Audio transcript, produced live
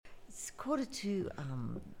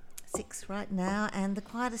5:45 right now, and the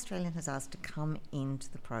Quiet Australian has asked to come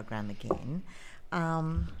into the program again.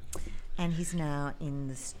 And he's now in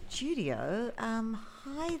the studio.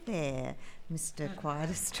 Hi there, Mr.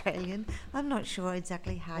 Quiet Australian. I'm not sure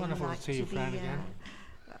exactly how Wonderful you like to see you, to Fran, be again.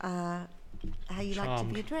 how you like to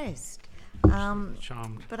be Charmed. addressed.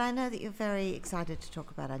 Charmed. But I know that you're very excited to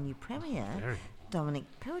talk about our new premier, Very. Dominic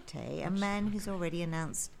Perrottet, a man who's already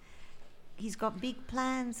announced he's got big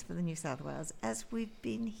plans for the New South Wales, as we've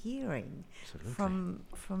been hearing from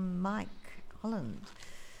Mike Holland.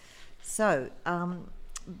 So,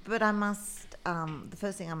 but I must, the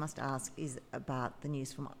first thing I must ask is about the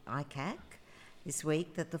news from ICAC this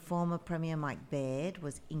week that the former Premier Mike Baird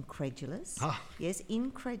was incredulous. Yes,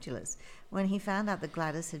 incredulous, when he found out that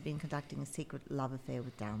Gladys had been conducting a secret love affair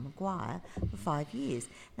with Darryl Maguire for 5 years.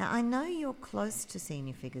 Now, I know you're close to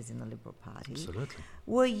senior figures in the Liberal Party. Absolutely.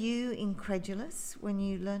 Were you incredulous when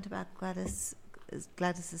you learnt about Gladys's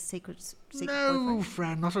secret No, boyfriend?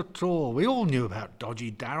 Fran, not at all. We all knew about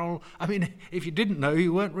dodgy Darryl. I mean, if you didn't know,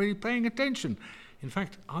 you weren't really paying attention. In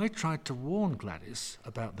fact, I tried to warn Gladys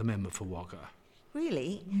about the member for Wagga.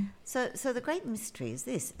 Really? So the great mystery is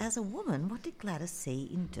this. As a woman, what did Gladys see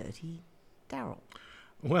in dirty Darryl?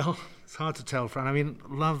 Well, it's hard to tell, Fran. I mean,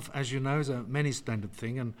 love, as you know, is a many splendid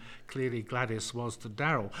thing, and clearly Gladys was to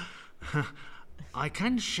Darryl. I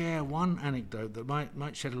can share one anecdote that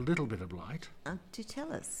might shed a little bit of light. Do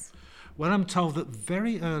tell us. Well, I'm told that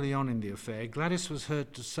very early on in the affair, Gladys was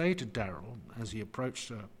heard to say to Darryl, as he approached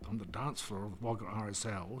her on the dance floor of Wagga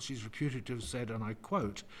RSL, she's reputed to have said, and I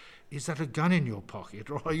quote, "Is that a gun in your pocket,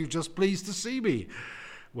 or are you just pleased to see me?"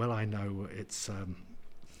 Well, I know it's...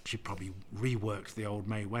 she probably reworked the old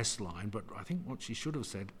Mae West line, but I think what she should have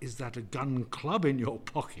said, "Is that a gun club in your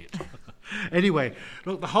pocket?" Anyway,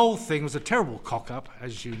 look, the whole thing was a terrible cock-up,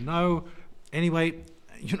 as you know. Anyway,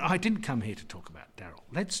 I didn't come here to talk about Darryl.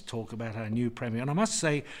 Let's talk about our new Premier. And I must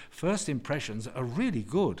say, first impressions are really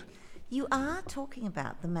good. You are talking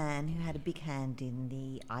about the man who had a big hand in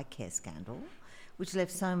the iCare scandal, which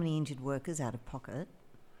left so many injured workers out of pocket.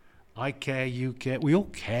 I care, you care. We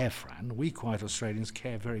all care, Fran. We Quiet Australians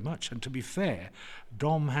care very much. And to be fair,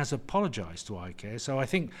 Dom has apologised to iCare, so I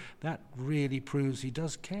think that really proves he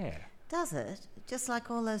does care. Does it? Just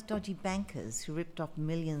like all those dodgy bankers who ripped off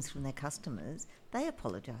millions from their customers, they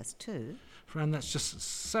apologised too. Fran, that's just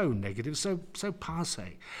so negative, so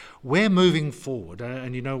passé. We're moving forward,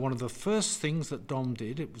 and one of the first things that Dom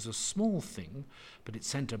did, it was a small thing, but it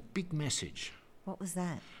sent a big message. What was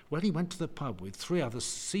that? Well, he went to the pub with 3 other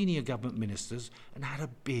senior government ministers and had a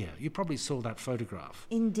beer. You probably saw that photograph.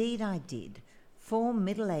 Indeed I did. 4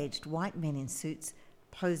 middle-aged white men in suits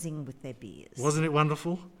posing with their beers. Wasn't it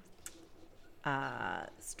wonderful?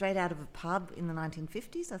 Straight out of a pub in the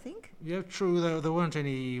 1950s, I think. Yeah, true. There weren't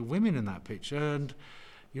any women in that picture. And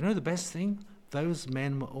you know the best thing? Those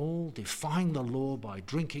men were all defying the law by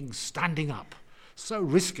drinking standing up. So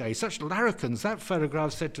risque, such larrikins. That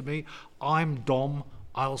photograph said to me, "I'm Dom,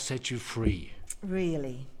 I'll set you free."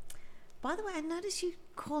 Really? By the way, I notice you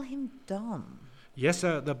call him Dom. Yes,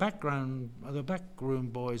 the backroom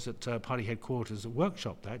boys at party headquarters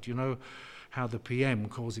workshop that. You know how the PM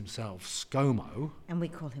calls himself ScoMo. And we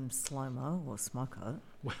call him Slow-Mo or Smoko.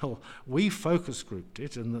 Well, we focus grouped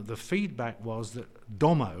it, and the feedback was that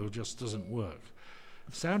Domo just doesn't work.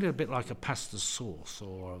 It sounded a bit like a pasta sauce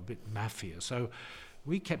or a bit mafia, so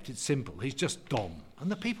we kept it simple. He's just Dom,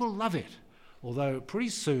 and the people love it. Although pretty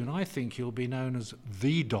soon I think he'll be known as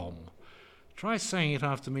the Dom. Try saying it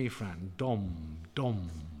after me, Fran. Dom,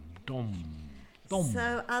 Dom, Dom, Dom.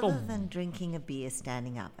 So other Dom. than drinking a beer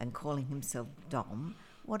standing up and calling himself Dom,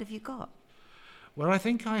 what have you got? Well, I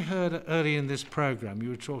think I heard early in this programme you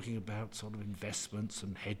were talking about sort of investments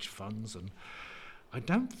and hedge funds, and I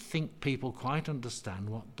don't think people quite understand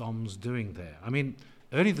what Dom's doing there. I mean,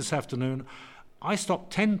 early this afternoon, I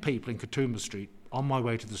stopped 10 people in Katoomba Street on my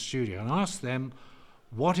way to the studio and asked them,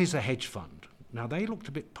 "What is a hedge fund?" Now, they looked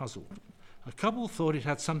a bit puzzled. A couple thought it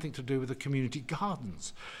had something to do with the community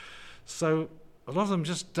gardens. So a lot of them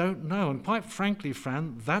just don't know. And quite frankly,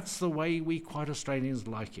 Fran, that's the way we Quiet Australians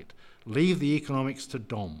like it. Leave the economics to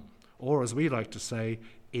Dom. Or, as we like to say,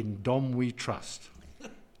 in Dom we trust.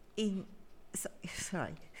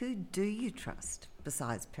 Sorry, who do you trust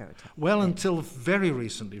besides Perrottet? Well, until very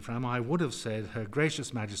recently, Fran, I would have said Her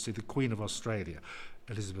Gracious Majesty, the Queen of Australia,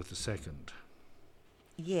 Elizabeth II.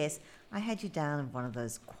 Yes, I had you down as one of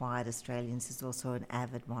those quiet Australians who's also an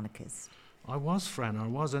avid monarchist. I was, Fran, I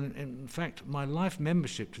was. And in fact, my life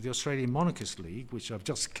membership to the Australian Monarchist League, which I've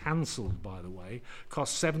just cancelled, by the way,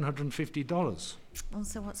 cost $750. Well,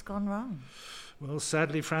 so what's gone wrong? Well,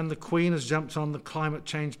 sadly, Fran, the Queen has jumped on the climate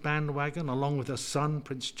change bandwagon along with her son,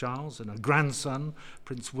 Prince Charles, and her grandson,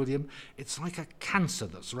 Prince William. It's like a cancer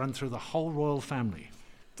that's run through the whole royal family.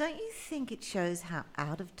 Don't you think it shows how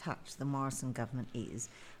out of touch the Morrison government is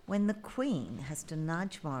when the Queen has to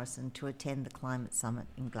nudge Morrison to attend the climate summit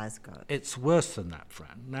in Glasgow? It's worse than that,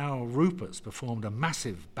 Fran. Now Rupert's performed a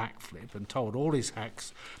massive backflip and told all his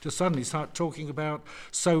hacks to suddenly start talking about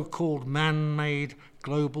so-called man-made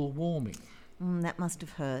global warming. That must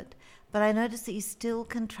have hurt. But I noticed that you still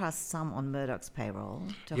can trust some on Murdoch's payroll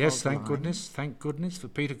to Yes, hold the thank line. goodness. Thank goodness for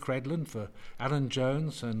Peter Credlin, for Alan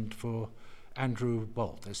Jones and for Andrew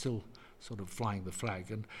Bolt. They're still sort of flying the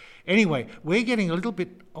flag. And anyway, we're getting a little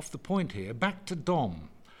bit off the point here. Back to Dom.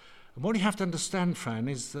 And what you have to understand, Fran,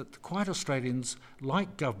 is that quiet Australians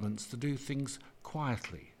like governments to do things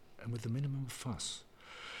quietly and with the minimum fuss.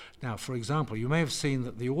 Now, for example, you may have seen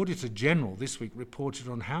that the Auditor General this week reported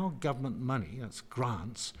on how government money, that's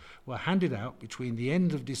grants, were handed out between the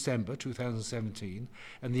end of December 2017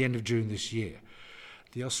 and the end of June this year.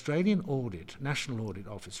 The Australian National Audit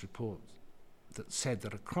Office report that said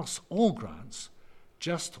that across all grants,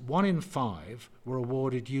 just 1 in 5 were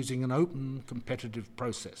awarded using an open, competitive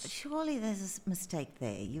process. Surely there's a mistake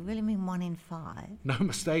there. You really mean 1 in 5? No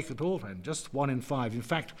mistake at all, Fran, just 1 in 5. In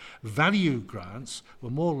fact, value grants were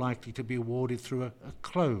more likely to be awarded through a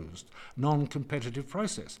closed, non-competitive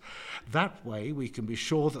process. That way, we can be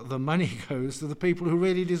sure that the money goes to the people who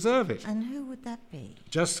really deserve it. And who would that be?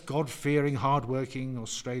 Just God-fearing, hard-working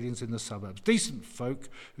Australians in the suburbs. Decent folk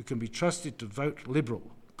who can be trusted to vote Liberal.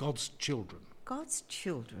 God's children. God's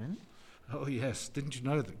children? Oh, yes. Didn't you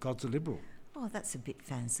know that God's a Liberal? Oh, that's a bit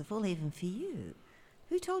fanciful, even for you.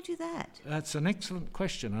 Who told you that? That's an excellent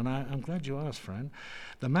question, and I'm glad you asked, Fran.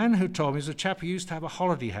 The man who told me is a chap who used to have a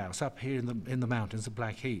holiday house up here in the mountains of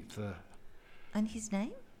Blackheath. And his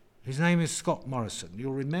name? His name is Scott Morrison.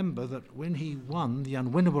 You'll remember that when he won the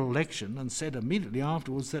unwinnable election and said immediately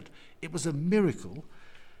afterwards that it was a miracle,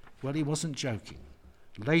 well, he wasn't joking.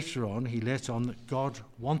 Later on, he let on that God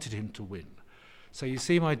wanted him to win. So you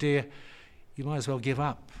see, my dear, you might as well give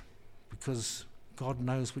up because God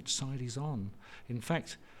knows which side he's on. In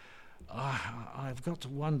fact, I've got to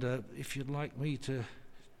wonder if you'd like me to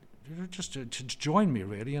join me,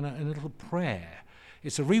 really, in a little prayer.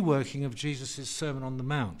 It's a reworking of Jesus' Sermon on the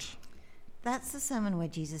Mount. That's the sermon where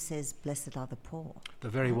Jesus says, "Blessed are the poor." The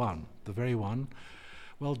very one.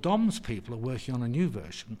 Well, Dom's people are working on a new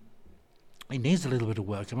version. It needs a little bit of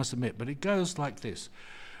work, I must admit, but it goes like this.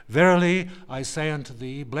 Verily, I say unto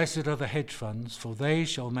thee, blessed are the hedge funds, for they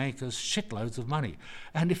shall make us shitloads of money.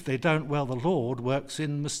 And if they don't, well, the Lord works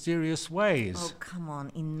in mysterious ways. Oh, come on,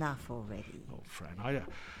 enough already. Oh, Fran,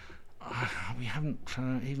 we haven't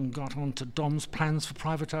even got on to Dom's plans for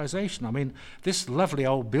privatisation. I mean, this lovely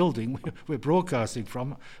old building we're broadcasting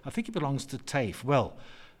from, I think it belongs to TAFE. Well,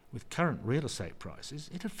 with current real estate prices,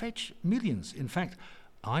 it'd fetch millions. In fact,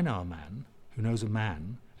 I know a man who knows a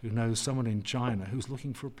man who knows someone in China who's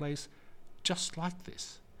looking for a place just like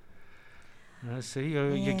this. See,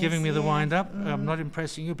 you're giving me the wind up. I'm not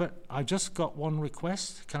impressing you, but I just got one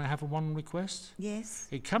request. Can I have one request? Yes.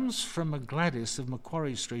 It comes from a Gladys of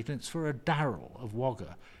Macquarie Street, and it's for a Darrell of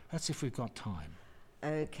Wagga. That's if we've got time.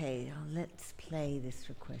 Okay, let's play this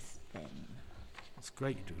request then. It's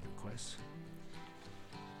great you do requests.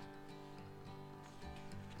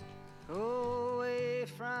 Go away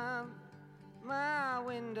from my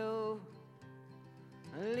window,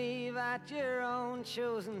 leave at your own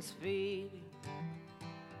chosen speed.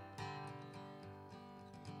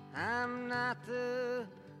 I'm not the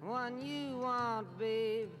one you want,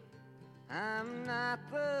 babe. I'm not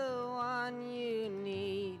the one you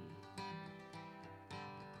need.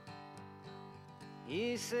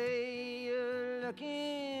 You say you're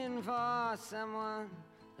looking for someone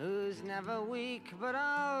who's never weak but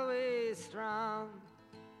always strong,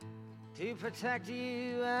 to protect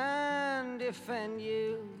you and defend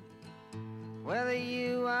you, whether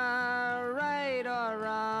you are right or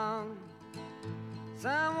wrong.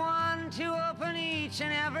 Someone to open each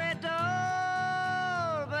and every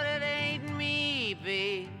door, but it ain't me,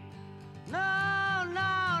 babe. No,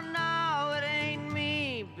 no, no, it ain't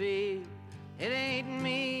me, babe. It ain't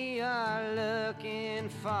me you're looking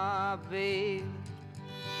for, babe.